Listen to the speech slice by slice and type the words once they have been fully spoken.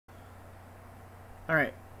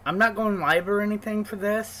Alright, I'm not going live or anything for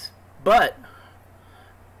this, but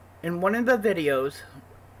in one of the videos,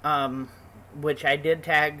 which I did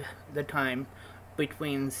tag the time,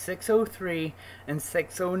 between 6:03 and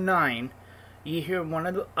 6:09, you hear one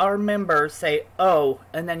of our members say, "Oh,"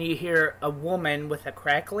 and then you hear a woman with a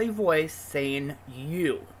crackly voice saying,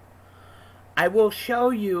 "You." I will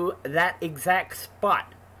show you that exact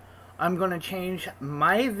spot. I'm going to change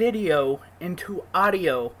my video into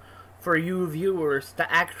audio for you viewers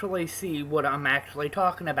to actually see what I'm actually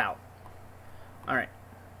talking about. Alright.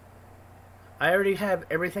 I already have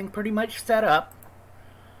everything pretty much set up.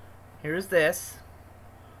 Here's this.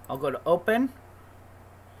 I'll go to open.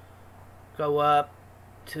 Go up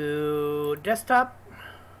to desktop.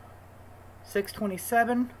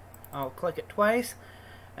 627. I'll click it twice.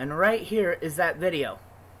 And right here is that video.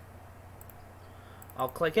 I'll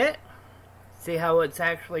click it. See how it's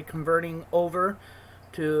actually converting over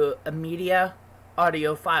to a media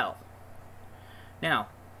audio file. Now,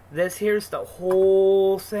 this here's the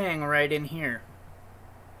whole thing right in here.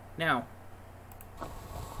 Now,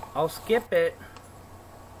 I'll skip it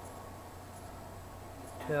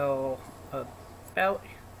till about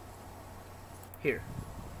here.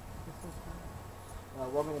 A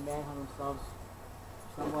woman and man hung themselves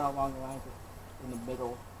somewhere along the lines in the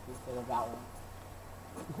middle instead of that one.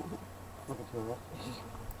 Look at your wrist.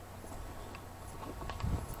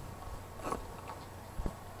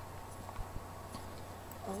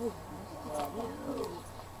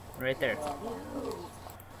 Right there.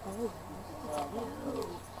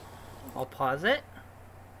 I'll pause it.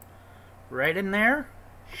 Right in there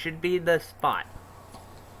should be the spot.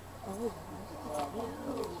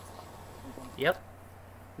 Yep.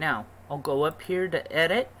 Now, I'll go up here to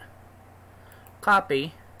edit,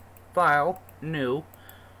 copy, file, new,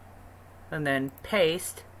 and then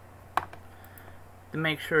paste to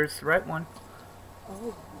make sure it's the right one.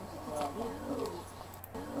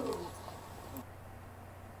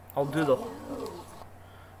 I'll do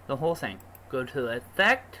the whole thing. Go to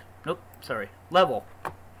effect, nope, sorry, level,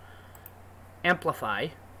 amplify.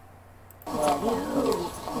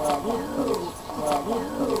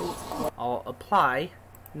 I'll apply,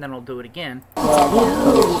 and then I'll do it again.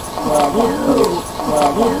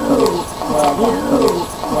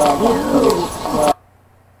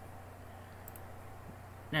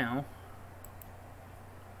 Now,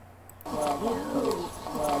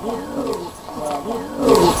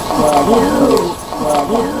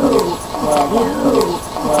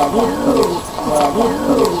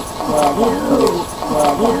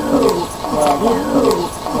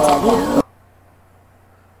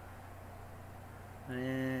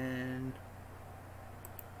 and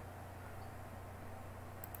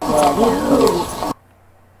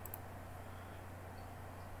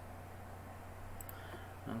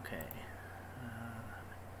okay.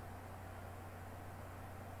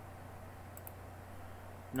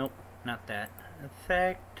 Nope, not that.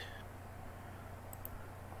 Effect.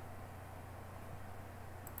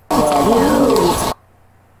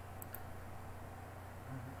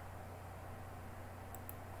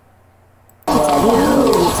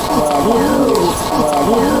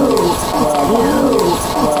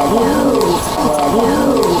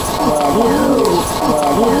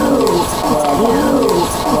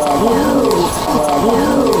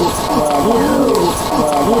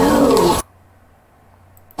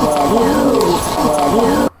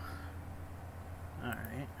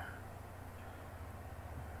 Alright.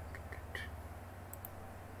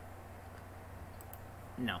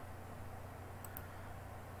 No.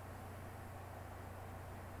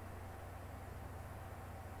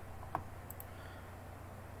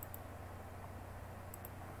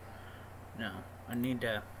 No, I need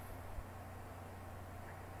to.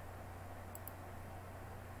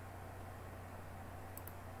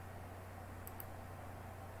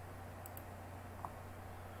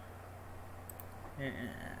 And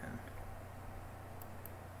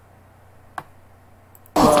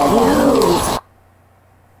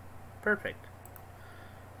perfect.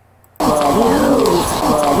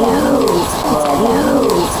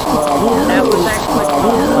 That was actually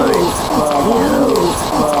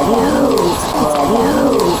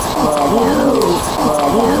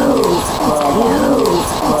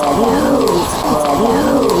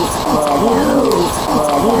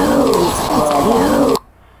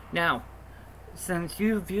Now, since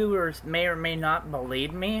you viewers may or may not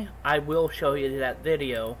believe me, I will show you that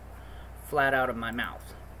video flat out of my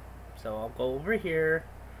mouth. So I'll go over here,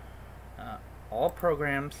 all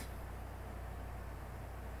programs,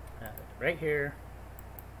 right here.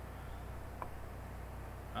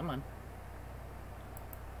 Come on.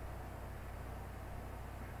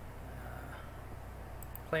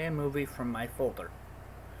 play a movie from my folder.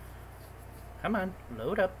 Come on,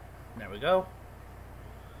 load up. There we go.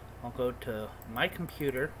 I'll go to my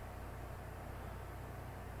computer.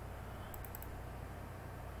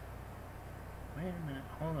 Wait a minute,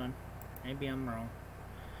 hold on. Maybe I'm wrong.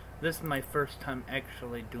 This is my first time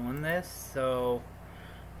actually doing this, so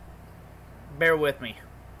bear with me.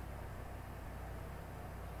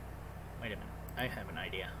 Wait a minute, I have an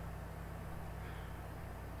idea.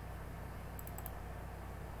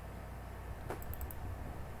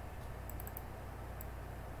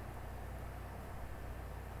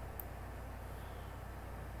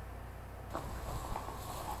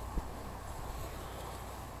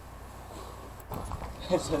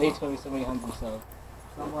 So they told me somebody hung themselves.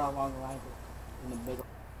 Somewhere along the lines in the middle.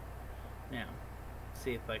 Now,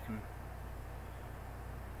 see if I can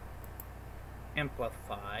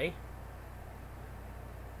amplify.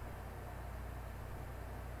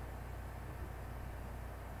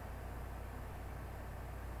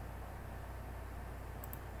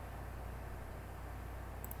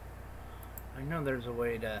 I know there's a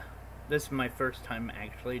way to... This is my first time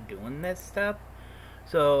actually doing this stuff,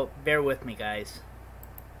 so bear with me, guys.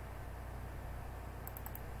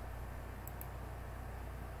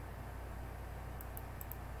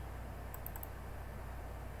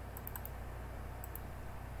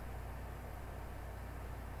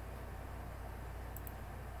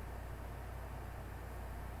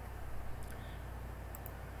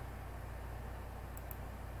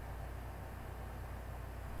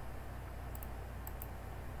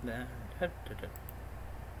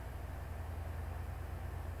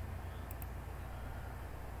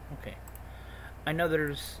 Okay. I know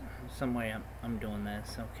there's some way I'm doing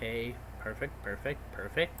this. Okay. Perfect.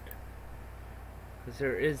 Because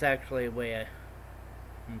there is actually a way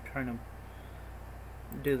I'm trying to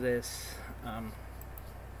do this. I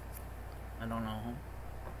don't know.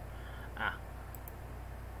 Ah.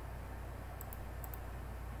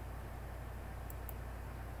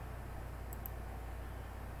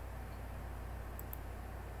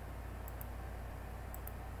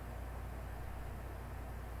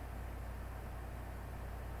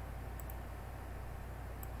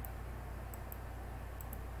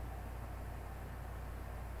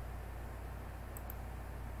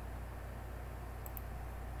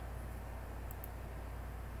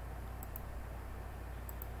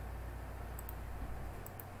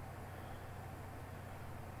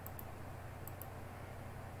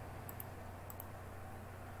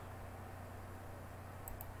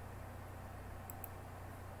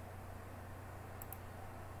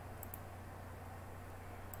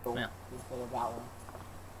 Yeah. Instead of that one.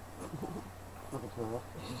 Look at her.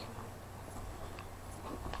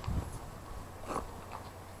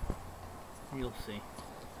 You'll see.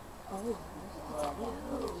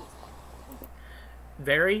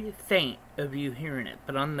 Very faint of you hearing it,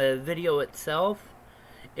 but on the video itself,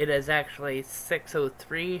 it is actually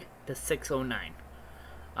 603 to 609.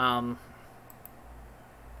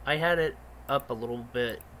 I had it up a little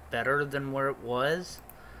bit better than where it was.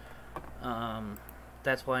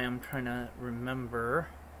 That's why I'm trying to remember.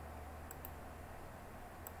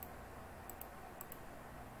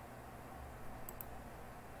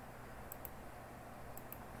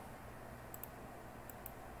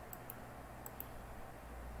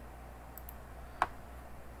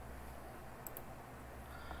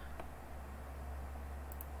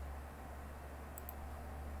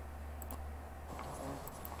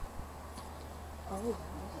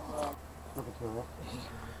 Look at her.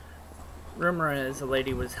 Rumor is a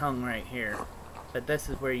lady was hung right here, but this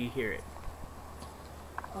is where you hear it.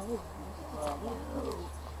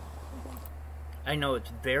 I know it's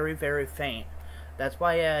very, very faint. That's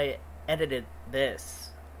why I edited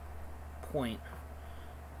this point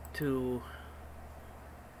to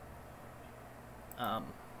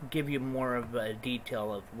give you more of a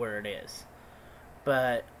detail of where it is.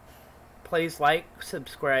 But please like,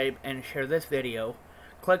 subscribe, and share this video.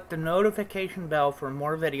 Click the notification bell for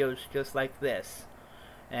more videos just like this.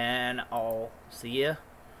 And I'll see you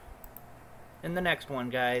in the next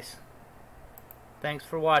one, guys. Thanks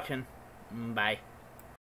for watching. Bye.